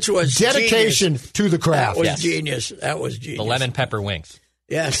way, again, which was dedication genius. To the craft. That was genius. That was genius. The lemon pepper wings.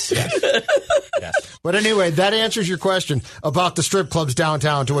 Yes. Yes. But anyway, that answers your question about the strip clubs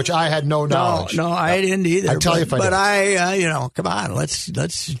downtown, to which I had no knowledge. No, I didn't either. I'd tell you if I did. But I, come on, let's.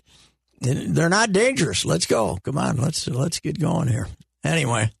 They're not dangerous. Let's go. Come on, let's get going here.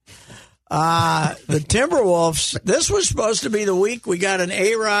 Anyway, the Timberwolves. This was supposed to be the week we got an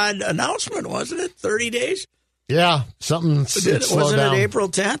A-Rod announcement, wasn't it? 30 days. Yeah, something. Wasn't it April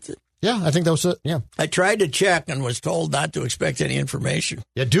 10th? Yeah, I think that was it. Yeah. I tried to check and was told not to expect any information.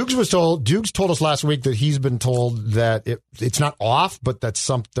 Yeah, Dukes told us last week that he's been told that it's not off, but that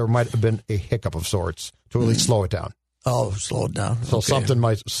there might have been a hiccup of sorts to at least slow it down. Oh, slow it down. So okay.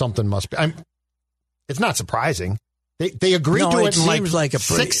 something must be. It's not surprising. They agreed to it in like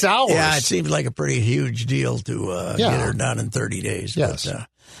 6 hours. Yeah, it seems like a pretty huge deal to get her done in 30 days. Yes.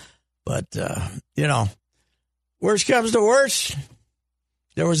 But worst comes to worst.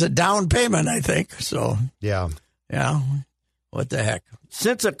 There was a down payment, I think. So, yeah, what the heck.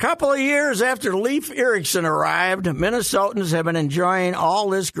 Since a couple of years after Leif Erikson arrived, Minnesotans have been enjoying all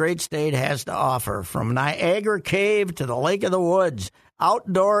this great state has to offer. From Niagara Cave to the Lake of the Woods,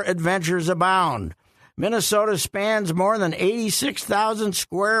 outdoor adventures abound. Minnesota spans more than 86,000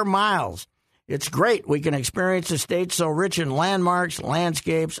 square miles. It's great we can experience a state so rich in landmarks,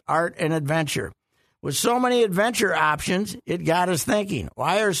 landscapes, art, and adventure. With so many adventure options, it got us thinking,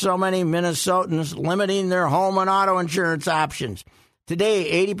 why are so many Minnesotans limiting their home and auto insurance options?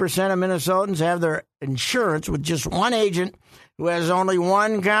 Today, 80% of Minnesotans have their insurance with just one agent who has only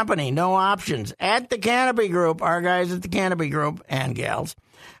one company, no options. At the Canopy Group, our guys at the Canopy Group and gals,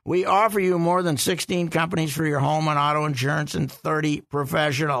 we offer you more than 16 companies for your home and auto insurance and 30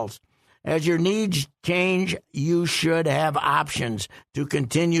 professionals. As your needs change, you should have options to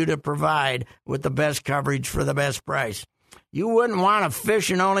continue to provide with the best coverage for the best price. You wouldn't want to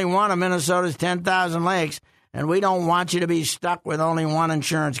fish in only one of Minnesota's 10,000 lakes, and we don't want you to be stuck with only one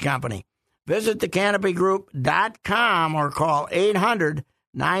insurance company. Visit thecanopygroup.com or call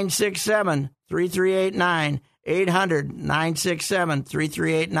 800-967-3389,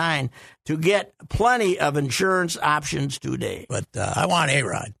 800-967-3389 to get plenty of insurance options today. But I want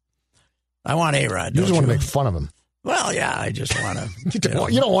A-Rod. You just want to make fun of him. Well, yeah, I just want to.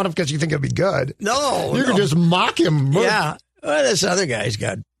 You don't want him because you think it'll be good. No. You can just mock him. Yeah. Well, this other guy's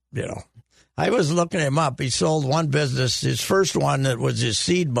got, I was looking him up. He sold one business. His first one that was his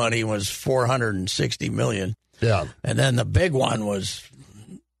seed money was $460 million. Yeah. And then the big one was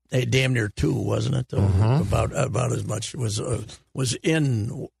damn near $2 billion, wasn't it? Mm-hmm. About as much was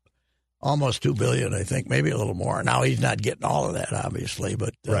in almost $2 billion, I think, maybe a little more. Now he's not getting all of that, obviously,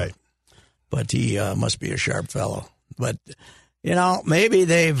 but right. But he must be a sharp fellow. But maybe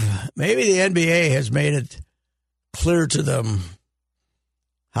the NBA has made it clear to them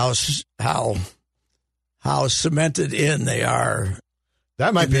how cemented in they are.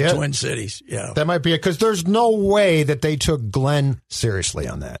 That might be the it. Twin Cities. Yeah, that might be it because there's no way that they took Glenn seriously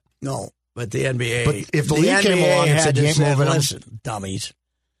on that. No, but the NBA. But if the league came along and said, "Listen, dummies,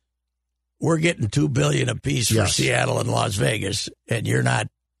 we're getting $2 billion apiece for Seattle and Las Vegas, and you're not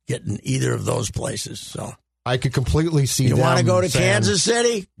getting either of those places." So I could completely see. You want to go to Kansas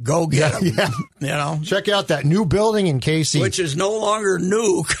City? Go get them. Yeah. Check out that new building in KC, which is no longer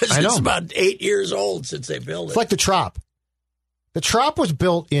new because it's about 8 years old since they built it. It's like the Trop. The Trop was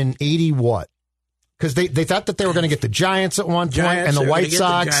built in 80 what? Because they thought that they were going to get the Giants at one point and the White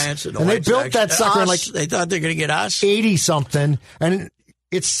Sox, and they built that sucker like they thought they were going to get us 80 something, and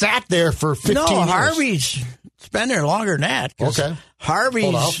it sat there for 15 years. Harvey's It's been there longer than that. Okay. Harvey's.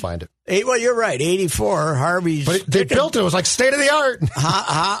 Hold on, I'll find it. Well, you're right. 84. Harvey's. But they built it. It was like state of the art.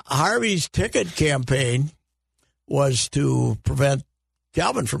 Harvey's ticket campaign was to prevent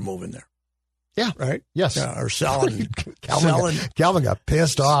Calvin from moving there. Yeah. Right? Yes. Or selling. Calvin got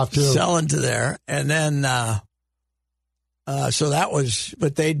pissed off, too. Selling to there. And then, so that was,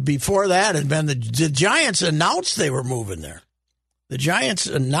 but before that had been the Giants announced they were moving there. The Giants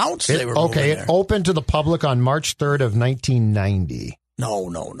announced they were moving there. Okay, it opened to the public on March 3rd of 1990.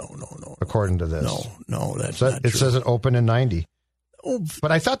 No. According to this. No, that's not true. It says it opened in 90. Oh, but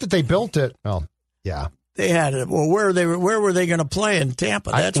I thought that they built it. Oh, yeah. They had it. Well, where were they going to play in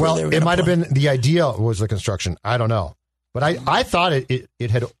Tampa? That's where they were. It might have been the idea was the construction. I don't know, but I thought it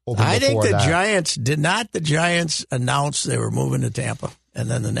had opened. I think the that. Giants did not. The Giants announced they were moving to Tampa,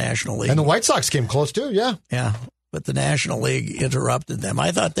 and then the National League and the White Sox came close too. Yeah. But the National League interrupted them.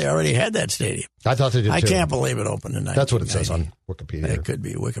 I thought they already had that stadium. I thought they did, too. I can't believe it opened in 1990. That's what it says on Wikipedia. It could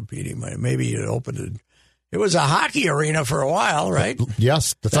be Wikipedia. Maybe it opened it. It was a hockey arena for a while, right?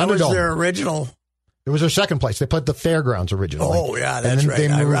 Yes. The Thunderdome. That was their original. It was their second place. They played the Fairgrounds originally. Oh, yeah, that's right.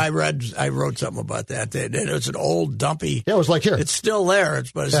 I wrote something about that. It was an old, dumpy. Yeah, it was like here. It's still there,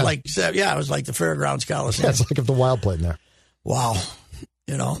 but it's like, it was like the Fairgrounds Coliseum. Yeah, it's like if the Wild played in there. Wow.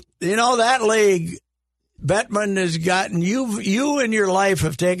 You know that league, Bettman has gotten, you in your life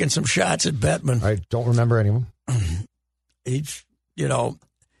have taken some shots at Bettman. I don't remember any of them.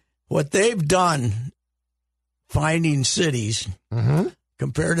 What they've done finding cities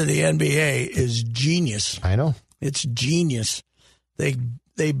compared to the NBA is genius. I know. It's genius. They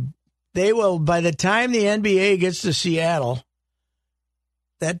will, by the time the NBA gets to Seattle,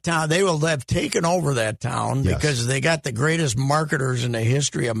 that town, they will have taken over that town because they got the greatest marketers in the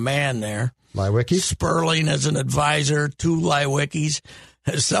history of man there. Leiweke? Sperling as an advisor, 2 Leiwekes.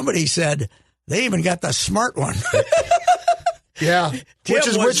 As somebody said, they even got the smart one. Yeah.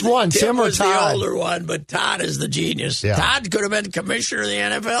 Which one? Tim or was Todd? The older one, but Todd is the genius. Yeah. Todd could have been commissioner of the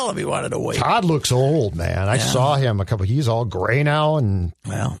NFL if he wanted to wait. Todd looks old, man. I saw him he's all gray now and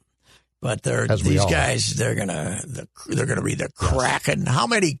but these guys, they're gonna be the Kraken. How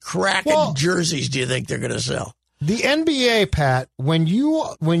many Kraken jerseys do you think they're gonna sell? The NBA, Pat, when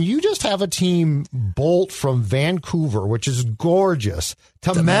you just have a team bolt from Vancouver, which is gorgeous,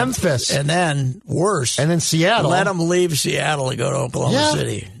 to Memphis, and then worse, and then Seattle, let them leave Seattle and go to Oklahoma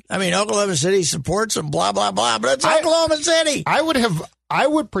City. I mean, Oklahoma City supports them, blah blah blah, but it's Oklahoma City. I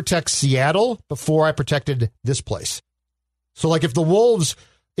would protect Seattle before I protected this place. So, like, if the Wolves,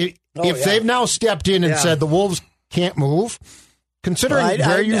 if they've now stepped in and said the Wolves can't move. Considering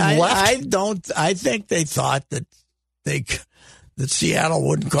where you left, I think they thought that Seattle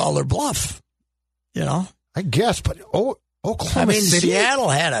wouldn't call their bluff. I guess, but Oklahoma City, Seattle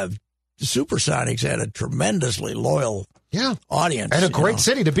the Supersonics had a tremendously loyal audience and a great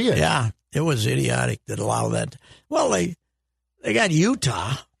city to be in. Yeah, it was idiotic that allowed that. Well, they got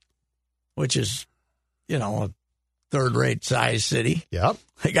Utah, which is a third-rate size city. Yep.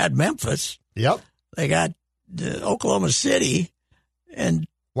 They got Memphis. Yep. They got Oklahoma City. And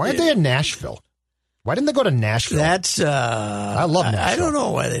why aren't they in Nashville? Why didn't they go to Nashville? I love Nashville. I don't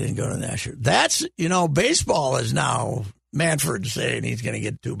know why they didn't go to Nashville. That's, baseball is now, Manfred saying he's going to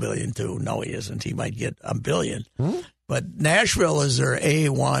get $2 billion too. No, he isn't. He might get $1 billion. But Nashville is their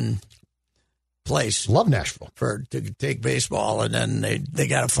A1 place. Love Nashville. To take baseball, and then they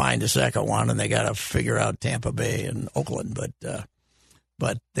got to find a second one, and they got to figure out Tampa Bay and Oakland.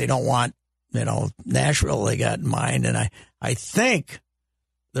 But they don't want, Nashville they got in mind, and I think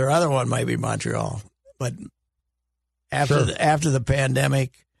their other one might be Montreal. But after the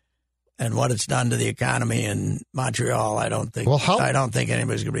pandemic and what it's done to the economy in Montreal, I don't think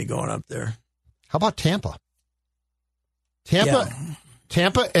anybody's going to be going up there. How about Tampa? Tampa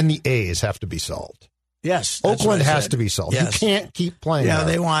and the A's have to be solved. Yes, Oakland has to be solved. Yes. You can't keep playing. Yeah,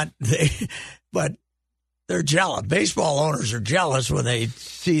 but they're jealous. Baseball owners are jealous when they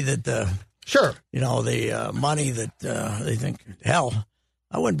see that the money that they think, hell,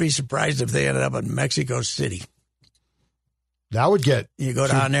 I wouldn't be surprised if they ended up in Mexico City. That would get... You go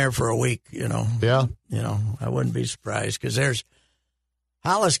down there for a week, Yeah. I wouldn't be surprised because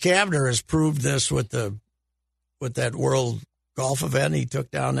Hollis Cavner has proved this with that World Golf event he took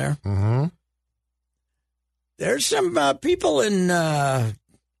down there. Mm-hmm. There's some people in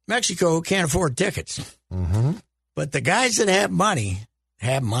Mexico who can't afford tickets. Mm-hmm. But the guys that have money.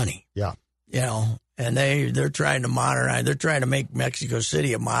 Yeah. And they're trying to modernize. They're trying to make Mexico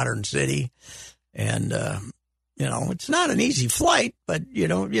City a modern city. And, it's not an easy flight, but, you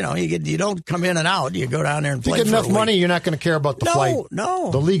don't come in and out. You go down there and play. If you get enough money, you're not going to care about the flight.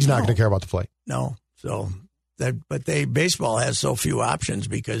 No. The league's not going to care about the flight. No. So But baseball has so few options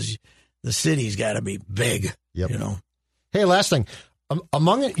because the city's got to be big. Yep. You know. Hey, last thing.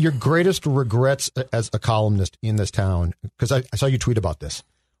 Among your greatest regrets as a columnist in this town, because I saw you tweet about this,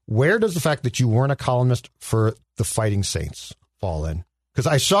 where does the fact that you weren't a columnist for the Fighting Saints fall in? Because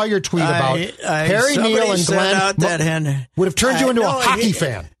I saw your tweet about Harry Neal and Glenn would have turned you into a hockey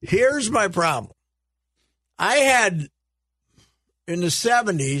fan. Here's my problem. I had, in the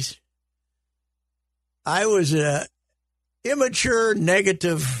 70s, I was a immature,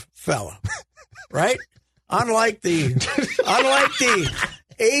 negative fella, right? Unlike the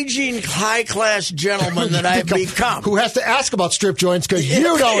aging, high-class gentleman that I've become. Who has to ask about strip joints because you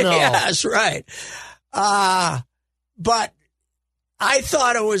don't know. Yes, right. But I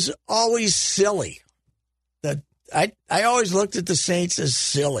thought it was always silly. That I always looked at the Saints as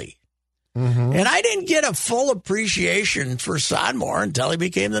silly. Mm-hmm. And I didn't get a full appreciation for Sonmor until he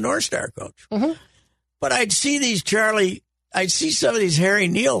became the North Star coach. Mm-hmm. But I'd see some of these Harry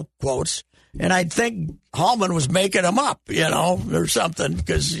Neal quotes, and I'd think Hallman was making them up, or something,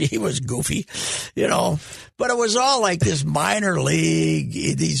 because he was goofy, But it was all like this minor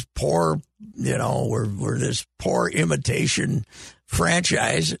league, these poor, we're this poor imitation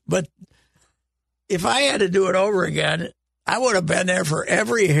franchise. But if I had to do it over again, I would have been there for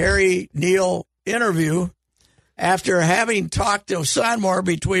every Harry Neal interview after having talked to Sonmor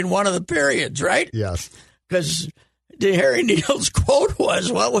between one of the periods, right? Yes. Because Harry Neal's quote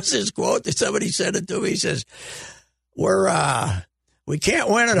was, what was his quote? Somebody said it to me. He says, we can't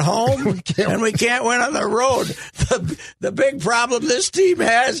win at home and we can't win on the road. The big problem this team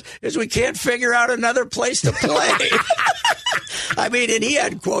has is we can't figure out another place to play. I mean, and he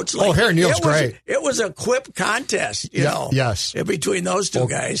had quotes like, Harry Neal's great. It was a quip contest, Yes. Between those two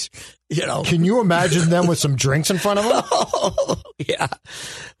guys, Can you imagine them with some drinks in front of them? Oh, yeah.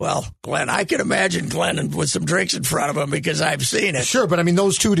 Well, Glenn, I can imagine Glenn with some drinks in front of him because I've seen it. Sure, but I mean,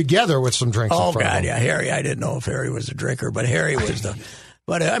 those two together with some drinks in front of them. Oh, God, yeah. Harry, I didn't know if Harry was a drinker, but Harry was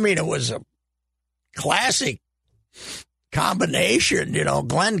but I mean, it was a classic combination.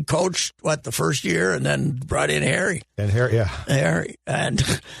 Glenn coached the first year and then brought in Harry. And Harry, yeah. Harry. And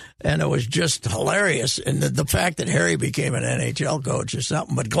it was just hilarious. And the fact that Harry became an NHL coach is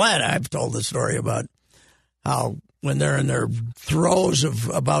something. But Glenn, I've told the story about how when they're in their throes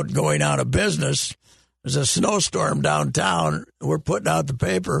about going out of business, there's a snowstorm downtown. We're putting out the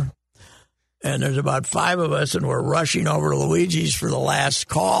paper. And there's about 5 of us, and we're rushing over to Luigi's for the last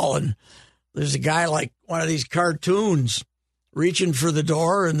call. And there's a guy like one of these cartoons reaching for the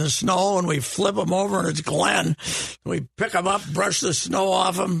door in the snow, and we flip him over, and it's Glenn. We pick him up, brush the snow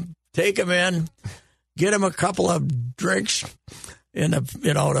off him, take him in, get him a couple of drinks in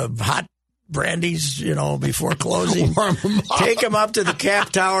the hot brandies, before closing. Take him up to the Cap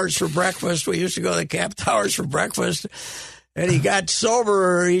Towers for breakfast. We used to go to the Cap Towers for breakfast. And he got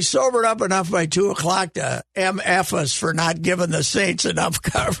sober. He sobered up enough by 2:00 to MF us for not giving the Saints enough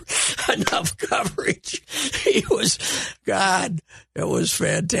coverage. It was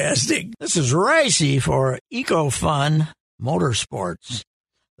fantastic. This is Ricey for EcoFun Motorsports.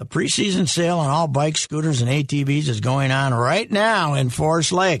 The preseason sale on all bikes, scooters, and ATVs is going on right now in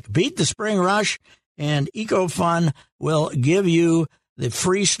Forest Lake. Beat the spring rush, and EcoFun will give you the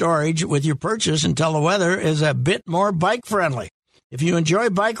free storage with your purchase until the weather is a bit more bike-friendly. If you enjoy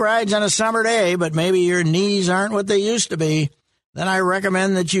bike rides on a summer day, but maybe your knees aren't what they used to be, then I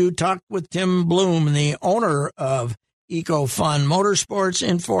recommend that you talk with Tim Bloom, the owner of EcoFun Motorsports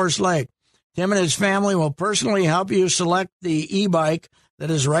in Forest Lake. Tim and his family will personally help you select the e-bike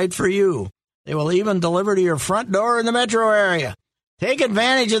that is right for you. They will even deliver to your front door in the metro area. Take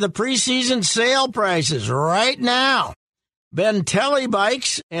advantage of the preseason sale prices right now. Bentelli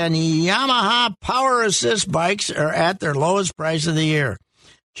bikes and Yamaha Power Assist bikes are at their lowest price of the year.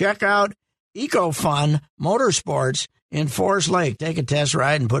 Check out EcoFun Motorsports in Forest Lake. Take a test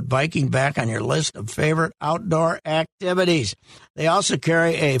ride and put biking back on your list of favorite outdoor activities. They also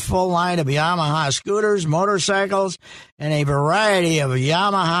carry a full line of Yamaha scooters, motorcycles, and a variety of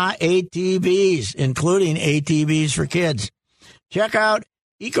Yamaha ATVs, including ATVs for kids. Check out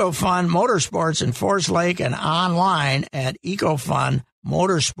EcoFun Motorsports in Forest Lake and online at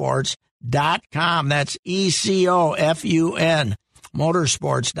EcoFunMotorsports.com. That's ECOFUN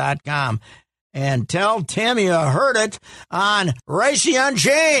Motorsports.com. And tell Tim you heard it on Ricey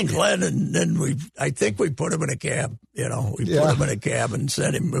Unchained. Glenn, and I think we put him in a cab. We put him in a cab and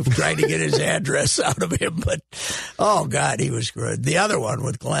sent him. We tried to get his address out of him, but oh God, he was good. The other one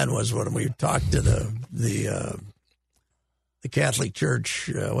with Glenn was when we talked to the Catholic Church.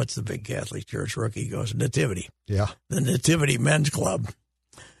 What's the big Catholic Church rookie goes? Nativity. Yeah, the Nativity Men's Club,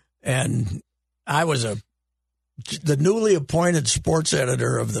 and I was a the newly appointed sports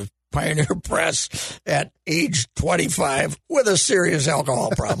editor of the Pioneer Press at age 25 with a serious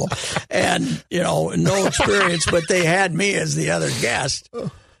alcohol problem and, no experience, but they had me as the other guest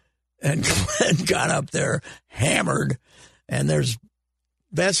and got up there hammered. And this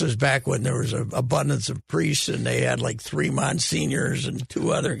was back when there was an abundance of priests and they had like 3 monsignors and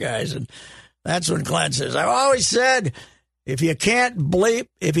 2 other guys. And that's when Glenn says, I've always said, if you can't fight,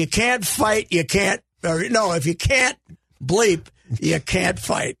 you can't, if you can't bleep, you can't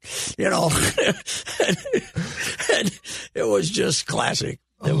fight, and it was just classic.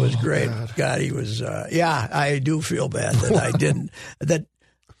 It was great. God, he was, I do feel bad that I didn't,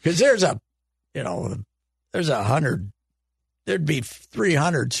 because there's 100, there'd be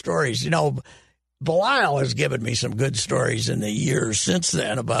 300 stories. Belial has given me some good stories in the years since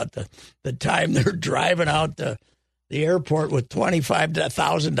then about the time they're driving out the airport with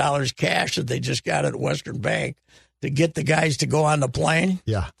 $25,000 cash that they just got at Western Bank to get the guys to go on the plane.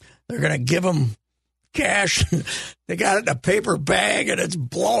 Yeah. They're going to give them cash. They got it in a paper bag, and it's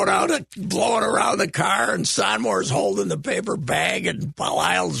blowing around the car, and Sonmore's holding the paper bag, and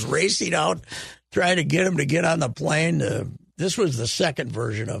Belial's racing out, trying to get him to get on the plane. This was the second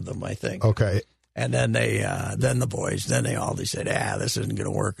version of them, I think. Okay. And then they said, this isn't going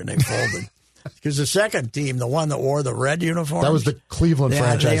to work, and they folded. Because the second team, the one that wore the red uniform, that was the Cleveland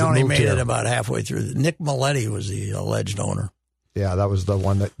franchise. They only made it about halfway through. Nick Maletti was the alleged owner. Yeah, that was the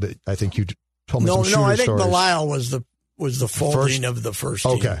one that I think you told me some shooter I think stories. Belial was the folding of the first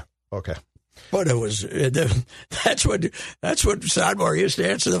team. Okay. But it was that's what Sonmore used to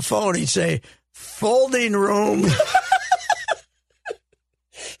answer the phone. He'd say, "Folding room."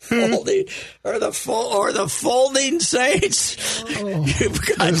 Folding or the Folding Saints.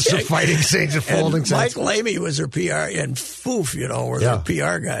 There's the Fighting Saints and Folding Saints. Mike Lamey was their PR, and Foof, were their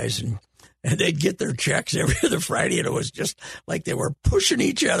PR guys, and they'd get their checks every other Friday, and it was just like they were pushing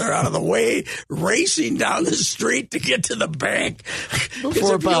each other out of the way, racing down the street to get to the bank.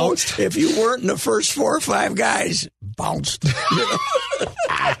 Before it bounced. If you weren't in the first 4 or 5 guys, bounced.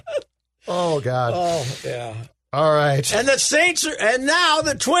 Oh, God. Oh, yeah. All right. And now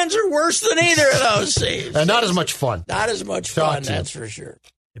the Twins are worse than either of those teams. And not as much fun. Not as much fun, that's for sure.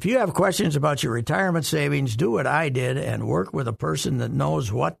 If you have questions about your retirement savings, do what I did and work with a person that knows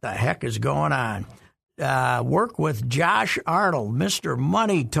what the heck is going on. Work with Josh Arnold, Mr.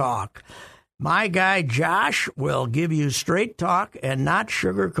 Money Talk. My guy Josh will give you straight talk and not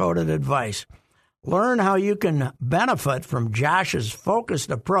sugar-coated advice. Learn how you can benefit from Josh's focused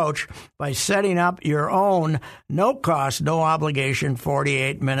approach by setting up your own no-cost, no-obligation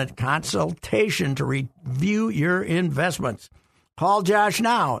 48-minute consultation to review your investments. Call Josh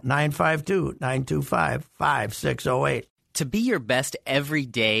now, 952-925-5608. To be your best every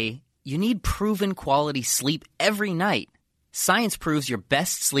day, you need proven quality sleep every night. Science proves your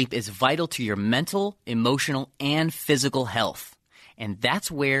best sleep is vital to your mental, emotional, and physical health. And that's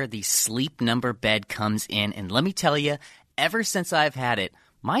where the Sleep Number bed comes in. And let me tell you, ever since I've had it,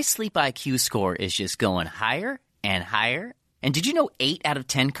 my sleep IQ score is just going higher and higher. And did you know 8 out of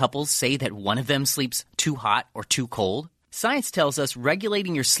 10 couples say that one of them sleeps too hot or too cold? Science tells us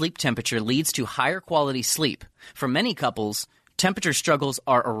regulating your sleep temperature leads to higher quality sleep. For many couples, temperature struggles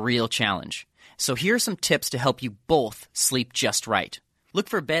are a real challenge. So here are some tips to help you both sleep just right. Look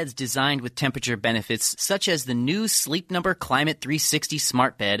for beds designed with temperature benefits, such as the new Sleep Number Climate 360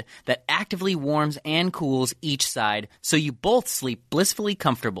 Smart Bed that actively warms and cools each side so you both sleep blissfully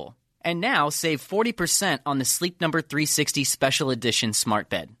comfortable. And now save 40% on the Sleep Number 360 Special Edition Smart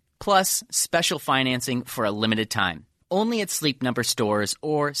Bed, plus special financing for a limited time. Only at Sleep Number stores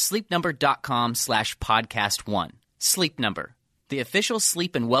or sleepnumber.com/podcast1. Sleep Number, the official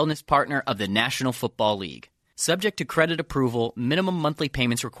sleep and wellness partner of the National Football League. Subject to credit approval, minimum monthly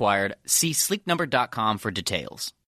payments required. See sleepnumber.com for details.